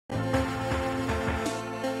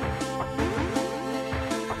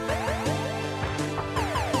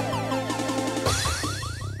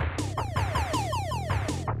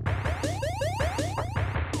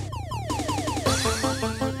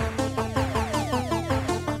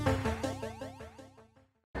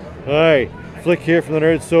Hi, Flick here from the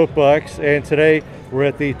Nerd Soapbox, and today we're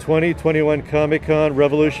at the 2021 Comic-Con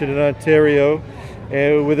Revolution in Ontario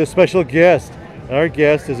with a special guest. Our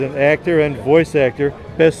guest is an actor and voice actor,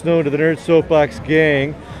 best known to the Nerd Soapbox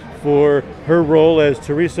gang for her role as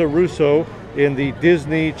Teresa Russo in the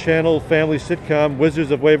Disney Channel family sitcom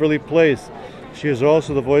Wizards of Waverly Place. She is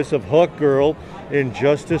also the voice of Hawkgirl in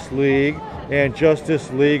Justice League and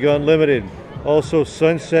Justice League Unlimited. Also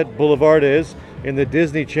Sunset Boulevard is in the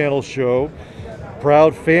Disney Channel show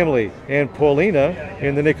Proud Family, and Paulina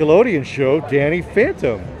in the Nickelodeon show Danny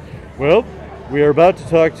Phantom. Well, we are about to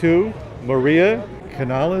talk to Maria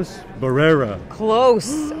Canals-Barrera.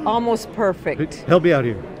 Close, almost perfect. Help me out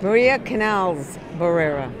here. Maria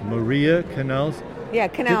Canals-Barrera. Maria Canals? Yeah,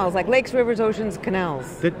 canals, like lakes, rivers, oceans,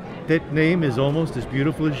 canals. That name is almost as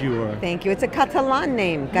beautiful as you are. Thank you. It's a Catalan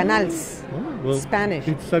name, Canals, Spanish.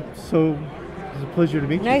 It's a pleasure to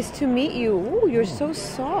meet you. Nice to meet you. Ooh, you're so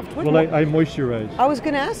soft. Well, I moisturize. I was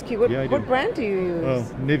going to ask you, what brand do you use? Oh,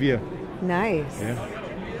 Nivea. Nice. Yeah.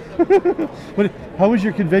 How was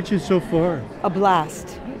your convention so far? A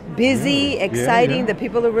blast. Busy, exciting. The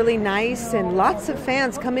people are really nice, and lots of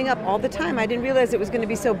fans coming up all the time. I didn't realize it was going to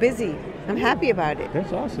be so busy. I'm happy about it.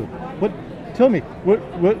 That's awesome. Tell me, what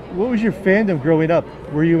was your fandom growing up?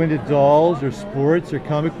 Were you into dolls or sports or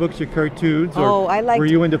comic books or cartoons? Or were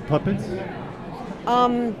you into puppets?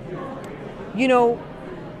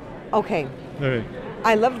 Okay. All right.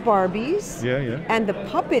 I loved Barbies. Yeah. And the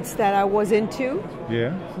puppets that I was into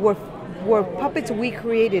were puppets we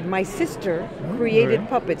created. My sister created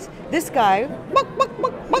puppets. This guy,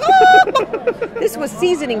 this was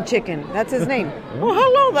Seasoning Chicken. That's his name. Oh,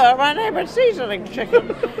 hello there. My name is Seasoning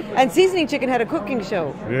Chicken. And Seasoning Chicken had a cooking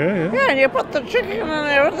show. Yeah. Yeah, and you put the chicken in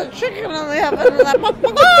there, the chicken in the oven,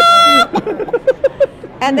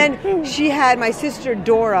 and then she had, my sister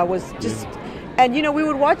Dora was just... And we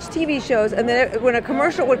would watch TV shows, and then when a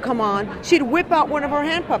commercial would come on, she'd whip out one of her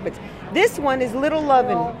hand puppets. This one is Little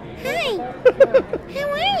Lovin'. Hi, how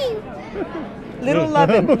are you? Little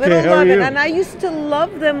Lovin', Little Lovin'. And I used to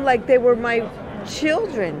love them like they were my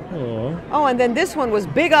children. Aww. Oh, and then this one was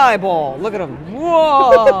Big Eyeball. Look at him.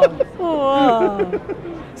 Whoa. Whoa.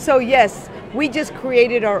 So yes, we just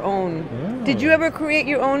created our own. Oh. Did you ever create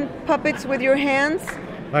your own puppets with your hands?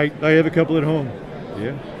 I have a couple at home.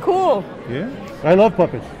 Yeah. Cool. Yeah. I love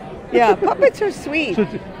puppets. Yeah, puppets are sweet.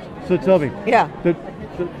 So tell me. Yeah. The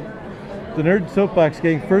Nerd Soapbox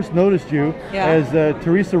gang first noticed you as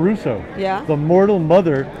Teresa Russo. Yeah. The mortal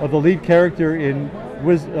mother of the lead character in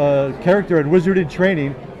Wizard in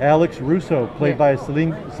Training, Alex Russo, played by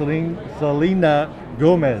Selena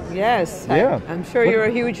Gomez. Yes. Yeah. I'm sure you're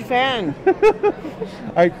a huge fan.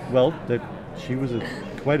 She was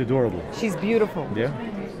quite adorable. She's beautiful. Yeah.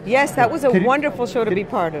 Yes, that was a wonderful show to be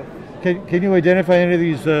part of. Can you identify any of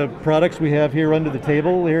these products we have here under the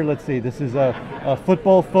table? Here, let's see. This is a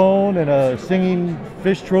football phone and a singing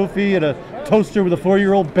fish trophy and a toaster with a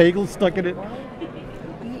 4-year-old bagel stuck in it.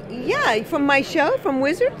 Yeah, from my show, from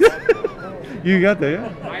Wizards. You got that,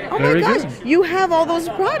 yeah? Oh my gosh, you have all those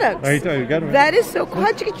products. I got them. That is so cool.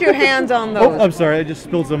 How'd you get your hands on those? Oh, I'm sorry, I just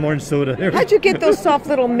spilled some orange soda there. How'd you get those soft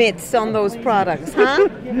little mitts on those products, huh?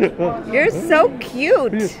 You're so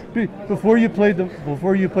cute. Before you played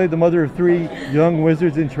the mother of 3 young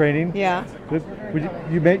wizards in training. Yeah.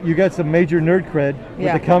 You got some major nerd cred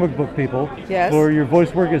with the comic book people. Yes. For your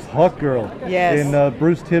voice work as Hawkgirl. Yes. In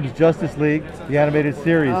Bruce Timm's Justice League, the animated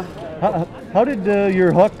series. How did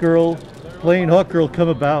your playing Hawkgirl come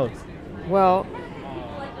about? Well,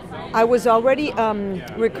 I was already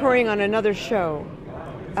recurring on another show.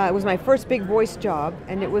 It was my first big voice job,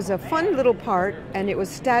 and it was a fun little part, and it was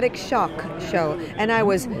Static Shock show, and I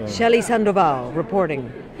was Shelley Sandoval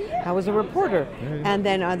reporting. I was a reporter, and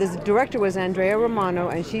then this director was Andrea Romano,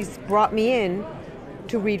 and she's brought me in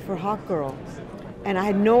to read for Hawkgirl. And I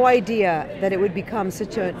had no idea that it would become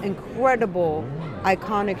such an incredible,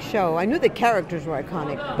 iconic show. I knew the characters were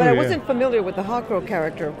iconic, but I wasn't familiar with the Hawkgirl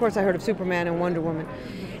character. Of course, I heard of Superman and Wonder Woman.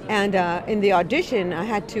 And in the audition, I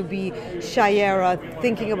had to be Shayera,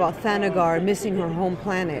 thinking about Thanagar, missing her home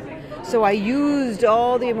planet. So I used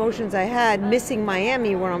all the emotions I had, missing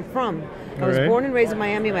Miami, where I'm from. I was born and raised in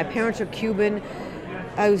Miami. My parents are Cuban.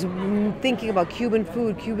 I was thinking about Cuban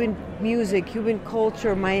food, Cuban music, Cuban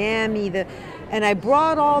culture, Miami, and I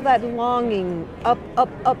brought all that longing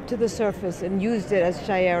up to the surface and used it as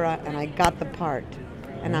Shayera, and I got the part.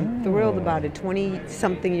 And I'm thrilled about it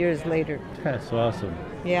 20-something years later. That's awesome.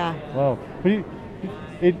 Yeah. Wow.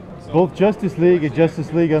 Both Justice League and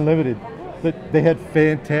Justice League Unlimited, they had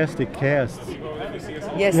fantastic casts.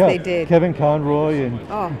 Yes, they did. Kevin Conroy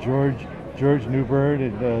and George George Newbern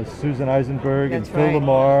and Susan Eisenberg That's and Phil right.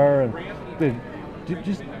 Lamar.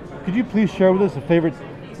 Could you please share with us a favorite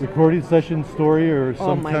recording session story or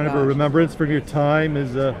some my kind of a gosh. remembrance from your time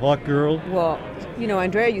as a Hawkgirl? Well,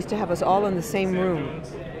 Andrea used to have us all in the same room.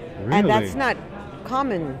 Really? And that's not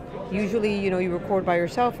common. Usually, you record by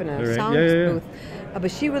yourself in a Right. sound Yeah. booth. But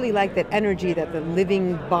she really liked that energy that the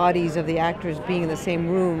living bodies of the actors being in the same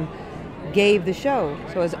room gave the show.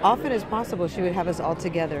 So as often as possible, she would have us all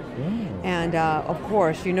together. And of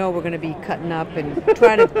course, we're going to be cutting up and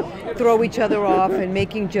trying to throw each other off and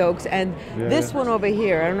making jokes. And this one over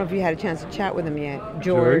here, I don't know if you had a chance to chat with him yet,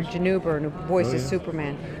 George Newbern, who voices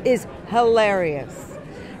Superman, is hilarious.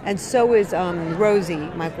 And so is Rosie,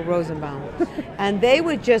 Michael Rosenbaum. And they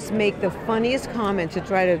would just make the funniest comments to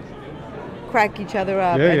try to crack each other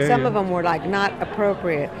up. And some of them were like not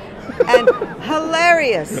appropriate. And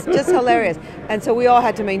hilarious, just hilarious. And so we all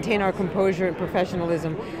had to maintain our composure and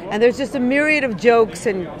professionalism. And there's just a myriad of jokes,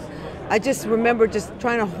 and I just remember just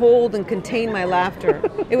trying to hold and contain my laughter.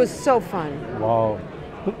 It was so fun. Wow.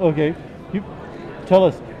 Okay, you tell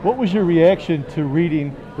us, what was your reaction to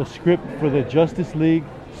reading the script for the Justice League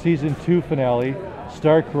Season 2 finale,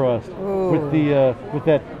 Starcrossed, with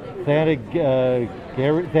that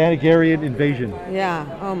Thanagarian invasion? Yeah,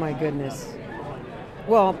 oh my goodness.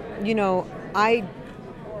 Well,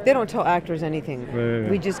 they don't tell actors anything. Right.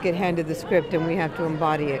 We just get handed the script and we have to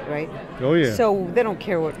embody it, right? Oh, yeah. So they don't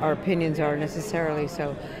care what our opinions are necessarily,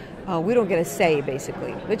 so we don't get a say,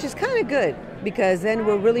 basically, which is kind of good, because then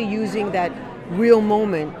we're really using that real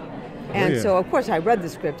moment. And so, of course, I read the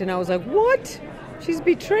script and I was like, what? She's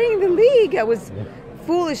betraying the League. I was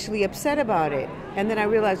foolishly upset about it. And then I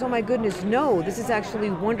realized, oh my goodness, no, this is actually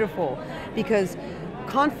wonderful, because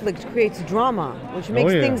conflict creates drama, which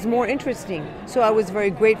makes things more interesting. So I was very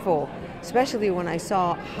grateful, especially when I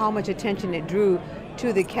saw how much attention it drew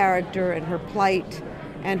to the character and her plight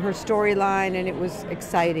and her storyline, and it was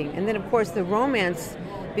exciting. And then, of course, the romance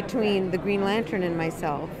between the Green Lantern and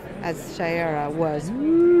myself as Shayera was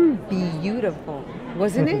beautiful,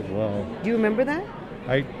 wasn't it? Wow. Do you remember that?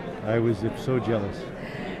 I was so jealous.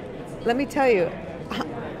 Let me tell you,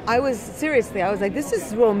 I was like, this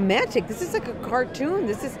is romantic. This is like a cartoon.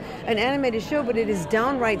 This is an animated show, but it is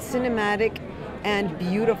downright cinematic and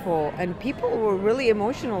beautiful. And people were really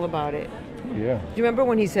emotional about it. Yeah. Do you remember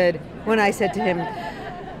when I said to him,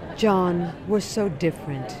 John, we're so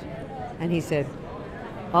different. And he said,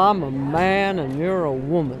 I'm a man and you're a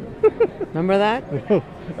woman. Remember that?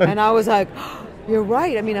 And I was like, you're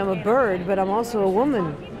right. I mean, I'm a bird, but I'm also a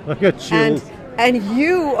woman. I got chills. And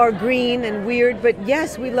you are green and weird, but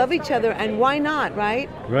yes, we love each other, and why not, right?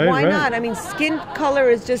 Why not? I mean, skin color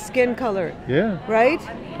is just skin color. Yeah. Right?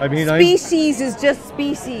 I mean, species is just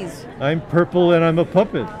species. I'm purple and I'm a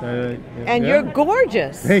puppet. And you're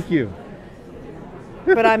gorgeous. Thank you.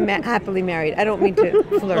 But I'm happily married. I don't mean to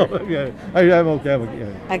flirt. Oh, yeah. I'm okay.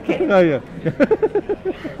 Okay. Oh, yeah.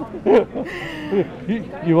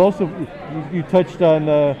 You also touched on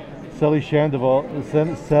Sally Sandoval.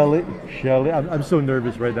 Shelley. I'm so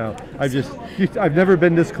nervous right now. I've never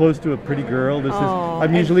been this close to a pretty girl.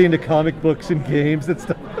 I'm usually into comic books and games and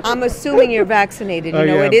stuff. I'm assuming you're vaccinated.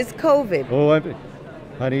 It is COVID. Oh,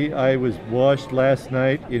 honey, I was washed last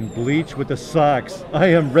night in bleach with the socks. I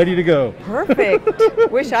am ready to go. Perfect.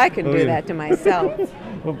 Wish I could do that to myself.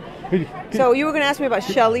 So you were going to ask me about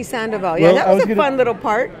Shelley Sandoval. Yeah, that was a fun little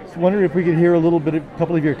part. I was wondering if we could hear a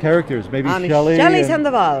couple of your characters. Maybe Shelley. Shelley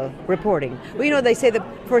Sandoval reporting. Well, they say the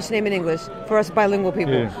first name in English for us bilingual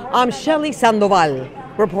people. Yeah. I'm Shelley Sandoval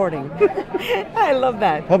reporting. I love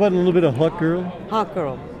that. How about a little bit of Hawkgirl?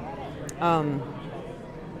 Hawkgirl.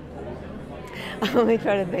 Let me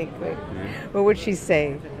try to think. Wait. What would she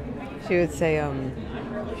say? She would say,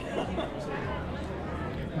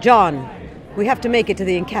 John, we have to make it to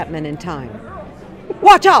the encampment in time.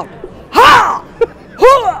 Watch out! Ha!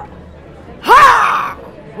 Hua! Ha!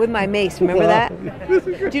 With my mace, remember that?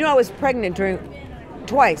 Do you know I was pregnant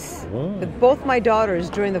twice with both my daughters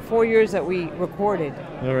during the 4 years that we recorded.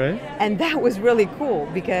 All right. And that was really cool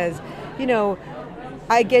because,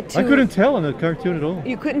 I couldn't tell in the cartoon at all.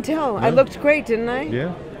 You couldn't tell. No. I looked great, didn't I?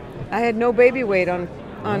 Yeah. I had no baby weight on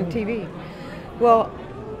TV. Well,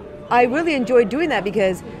 I really enjoyed doing that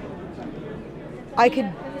because I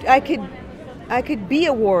could be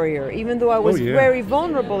a warrior, even though I was very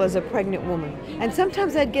vulnerable as a pregnant woman. And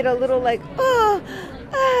sometimes I'd get a little like,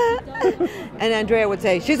 and Andrea would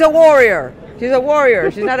say, she's a warrior. She's a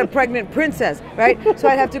warrior. She's not a pregnant princess, right? So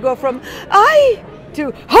I'd have to go from I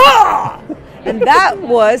to ha! And that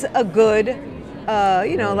was a good,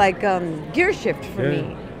 gear shift for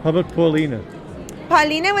me. How about Paulina?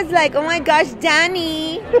 Paulina was like, oh my gosh,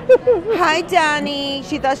 Danny. Hi, Danny.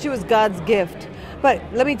 She thought she was God's gift. But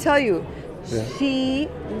let me tell you, she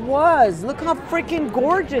was. Look how freaking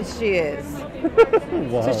gorgeous she is.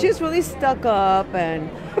 Wow. So she's really stuck up, and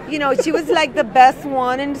she was like the best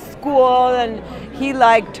one in school, and he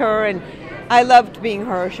liked her, and I loved being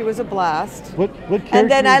her. She was a blast. What character? And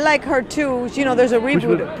then I like her too. There's a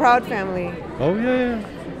reboot, Proud Family. Oh yeah.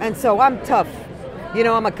 And so I'm tough.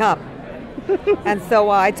 I'm a cop. And so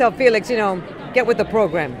I tell Felix, get with the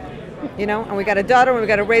program. And we got a daughter, and we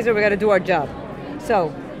got to raise her, we got to do our job.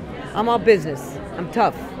 So I'm all business. I'm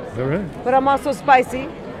tough. All right. But I'm also spicy.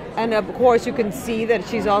 And of course, you can see that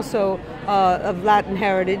she's also of Latin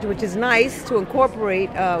heritage, which is nice to incorporate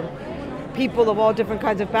people of all different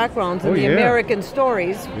kinds of backgrounds in the American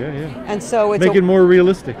stories. Yeah. And so it's make it more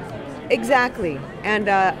realistic. Exactly. And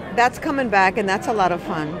that's coming back, and that's a lot of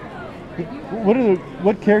fun.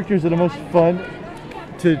 What characters are the most fun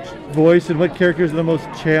to voice, and what characters are the most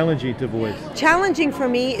challenging to voice? Challenging for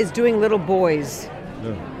me is doing little boys.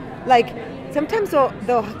 Yeah. Like sometimes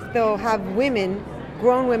they'll have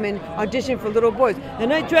grown women audition for little boys,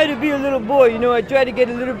 and I try to be a little boy. I try to get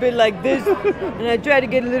a little bit like this, and I try to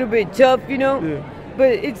get a little bit tough. Yeah.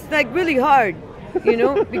 But it's like really hard,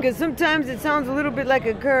 because sometimes it sounds a little bit like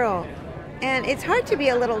a girl. And it's hard to be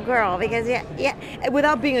a little girl because,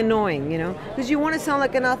 without being annoying, because you want to sound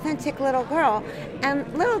like an authentic little girl.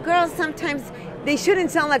 And little girls sometimes, they shouldn't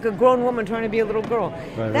sound like a grown woman trying to be a little girl.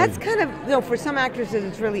 Right, That's kind of, for some actresses,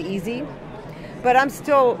 it's really easy. But I'm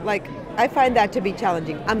still, I find that to be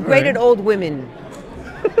challenging. I'm great at old women.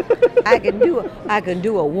 I can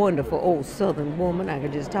do a wonderful old Southern woman. I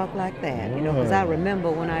can just talk like that, because I remember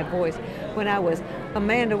when I was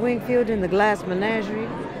Amanda Wingfield in the Glass Menagerie.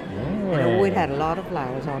 And it had a lot of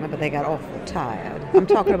flowers on it, but they got awful tired. I'm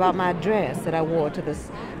talking about my dress that I wore to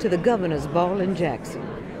the governor's ball in Jackson.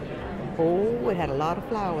 Oh, it had a lot of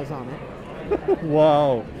flowers on it.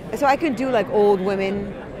 Wow. So I can do old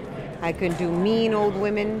women. I can do mean old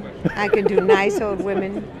women. I can do nice old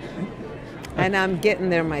women. And I'm getting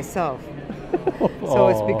there myself. So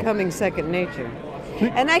it's becoming second nature.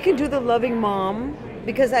 And I can do the loving mom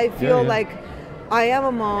because I feel like I am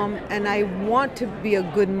a mom and I want to be a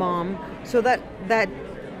good mom. So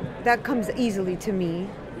that comes easily to me,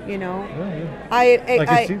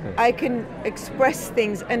 I can express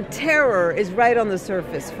things, and terror is right on the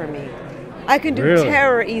surface for me. I can do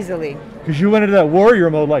terror easily. Because you went into that warrior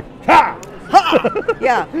mode ha! Ha!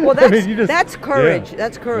 Yeah, well that's courage. Yeah.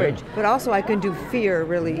 That's courage. Yeah. But also I can do fear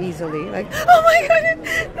really easily. Oh my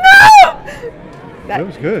goodness, no! That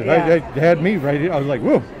was good. Yeah. It had me right here. I was like,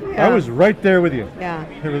 whoa. Yeah. I was right there with you. Yeah.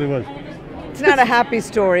 It really was. It's not a happy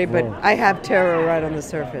story, but I have terror right on the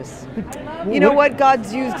surface. You know what?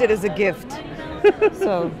 God's used it as a gift.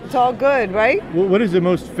 So it's all good, right? What is the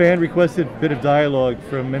most fan-requested bit of dialogue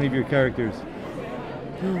from many of your characters?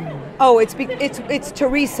 Oh, it's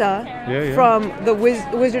Teresa from the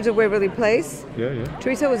Wizards of Waverly Place. Yeah.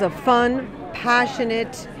 Teresa was a fun,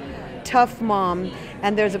 passionate, tough mom,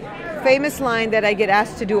 and there's a famous line that I get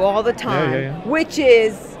asked to do all the time, which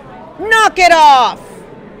is, "Knock it off!"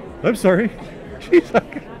 I'm sorry.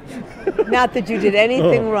 Not that you did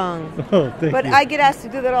anything wrong. Oh, thank but you. I get asked to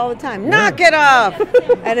do that all the time. Knock it off!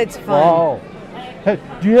 And it's fun. Wow.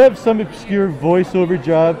 Do you have some obscure voiceover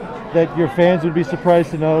job that your fans would be surprised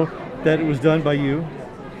to know that it was done by you?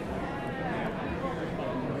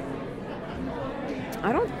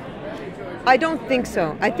 I don't think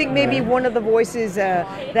so. I think maybe one of the voices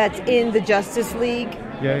that's in the Justice League.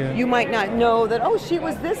 Yeah. You might not know that, she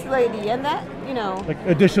was this lady and that, Like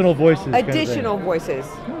additional voices. Additional voices.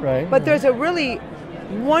 Right. But there's a really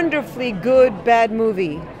wonderfully good bad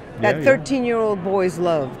movie that 13-year-old boys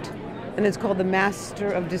loved. And it's called The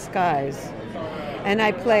Master of Disguise. And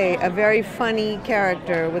I play a very funny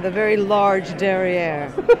character with a very large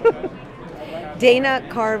derriere. Dana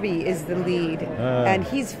Carvey is the lead, and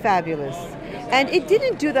he's fabulous. And it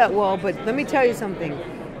didn't do that well, but let me tell you something.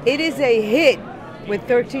 It is a hit with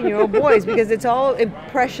 13-year-old boys because it's all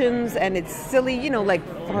impressions and it's silly, like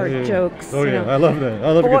fart jokes. Oh, yeah. I love that.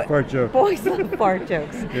 I love a good fart joke. Boys love fart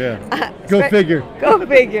jokes. Yeah. Go figure. Go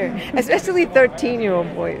figure. Especially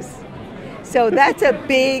 13-year-old boys. So that's a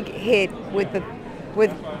big hit with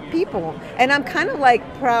people, and I'm kind of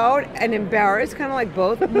proud and embarrassed, kind of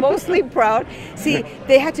both. Mostly proud. See,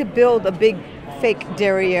 they had to build a big fake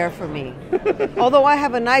derriere for me. Although I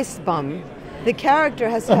have a nice bum, the character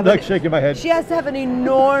has to have. I'm shaking my head. She has to have an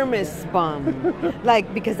enormous bum,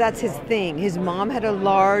 because that's his thing. His mom had a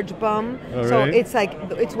large bum, so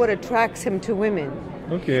it's what attracts him to women.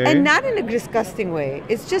 Okay. And not in a disgusting way.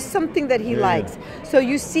 It's just something that he likes. So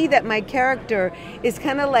you see that my character is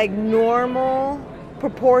kind of like normal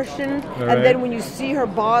proportion, and then when you see her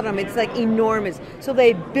bottom, it's like enormous. So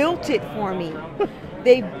they built it for me.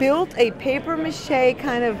 They built a paper mache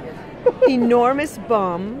kind of enormous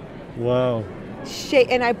bum. Wow.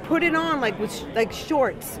 And I put it on like with like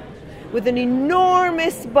shorts with an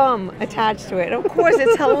enormous bum attached to it. Of course,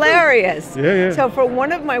 it's hilarious. Yeah. So for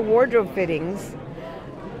one of my wardrobe fittings,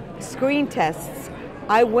 screen tests,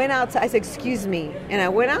 I went outside. I said, "Excuse me," and I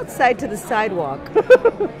went outside to the sidewalk.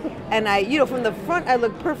 And from the front, I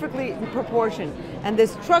looked perfectly proportioned. And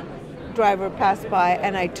this truck driver passed by,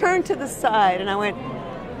 and I turned to the side, and I went,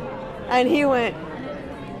 and he went.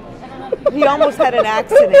 He almost had an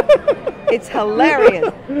accident. It's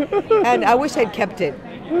hilarious, and I wish I'd kept it.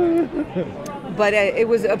 But it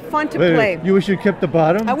was fun to play. You wish you'd kept the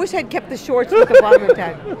bottom? I wish I'd kept the shorts with the bottom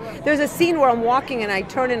attached. There's a scene where I'm walking and I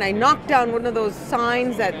turn and I knock down one of those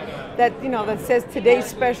signs that says today's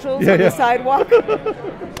specials on the sidewalk.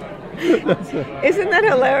 Isn't that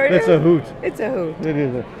hilarious? It's a hoot. It's a hoot. It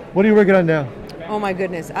is. What are you working on now? Oh my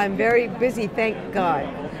goodness, I'm very busy, thank God.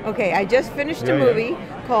 Okay, I just finished a movie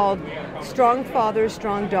called Strong Fathers,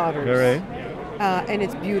 Strong Daughters. All right. And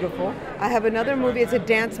it's beautiful. I have another movie, it's a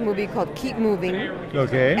dance movie called Keep Moving.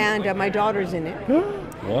 Okay. And my daughter's in it.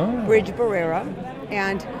 Wow. Bridge Barrera.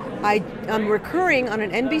 And I'm recurring on an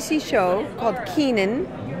NBC show called Keenan,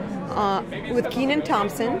 with Keenan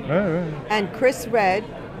Thompson and Chris Redd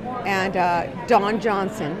and Don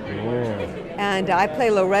Johnson. And I play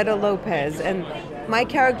Loretta Lopez. And my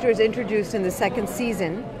character is introduced in the second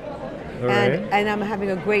season. And I'm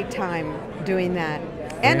having a great time doing that.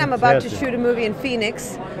 And I'm about to shoot a movie in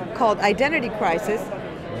Phoenix called Identity Crisis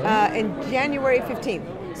in January 15th.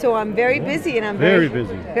 So I'm very busy, and I'm very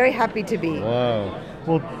busy. Very happy to be. Wow.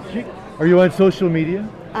 Well, are you on social media?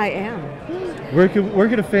 I am. Where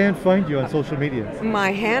can a fan find you on social media?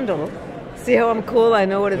 My handle. See how I'm cool? I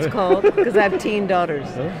know what it's called because I have teen daughters.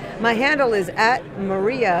 My handle is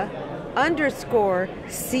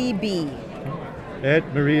 @Maria_CB.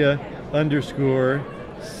 @Maria_CB.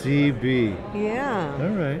 Yeah. All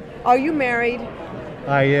right. Are you married?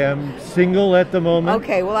 I am single at the moment.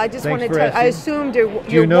 Okay, well, I just want to tell. I assumed your wife.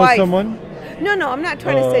 Do you know someone? No, I'm not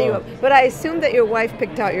trying to say you up, but I assumed that your wife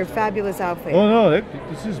picked out your fabulous outfit. Oh no,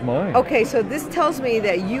 this is mine. Okay, so this tells me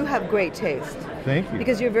that you have great taste. Thank you.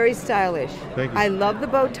 Because you're very stylish. Thank you. I love the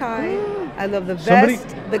bow tie. I love the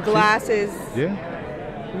vest, the glasses. Yeah.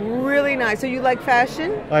 Really nice. So you like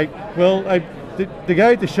fashion? The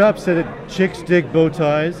guy at the shop said that chicks dig bow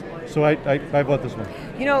ties, so I bought this one.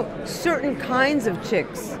 You know, certain kinds of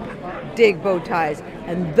chicks dig bow ties,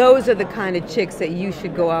 and those are the kind of chicks that you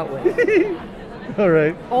should go out with. All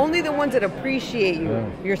right. Only the ones that appreciate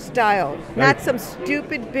you, your style. Not some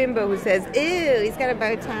stupid bimbo who says, ew, he's got a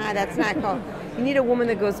bow tie, that's not cool. You need a woman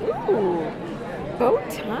that goes, ooh, bow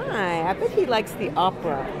tie. I bet he likes the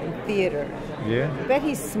opera and theater. Yeah. I bet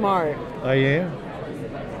he's smart. I am.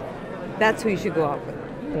 That's who you should go out with.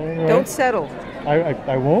 Right. Don't settle.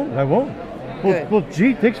 I won't. Well,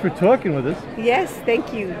 gee, thanks for talking with us. Yes,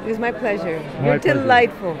 thank you. It was my pleasure. You're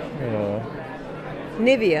delightful.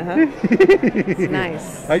 Nivea, huh? It's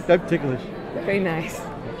nice. I'm ticklish. Very nice.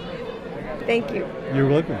 Thank you. You're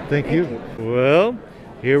welcome. Thank you. Well,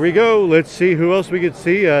 here we go. Let's see who else we could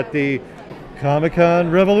see at the Comic-Con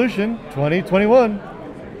Revolution 2021.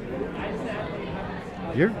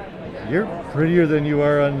 You're prettier than you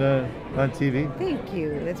are on TV. Thank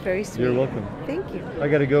you. That's very sweet. You're welcome. Thank you. I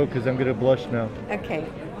gotta go because I'm gonna blush now. Okay.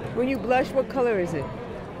 When you blush, what color is it?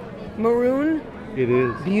 Maroon? It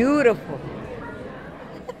is. Beautiful.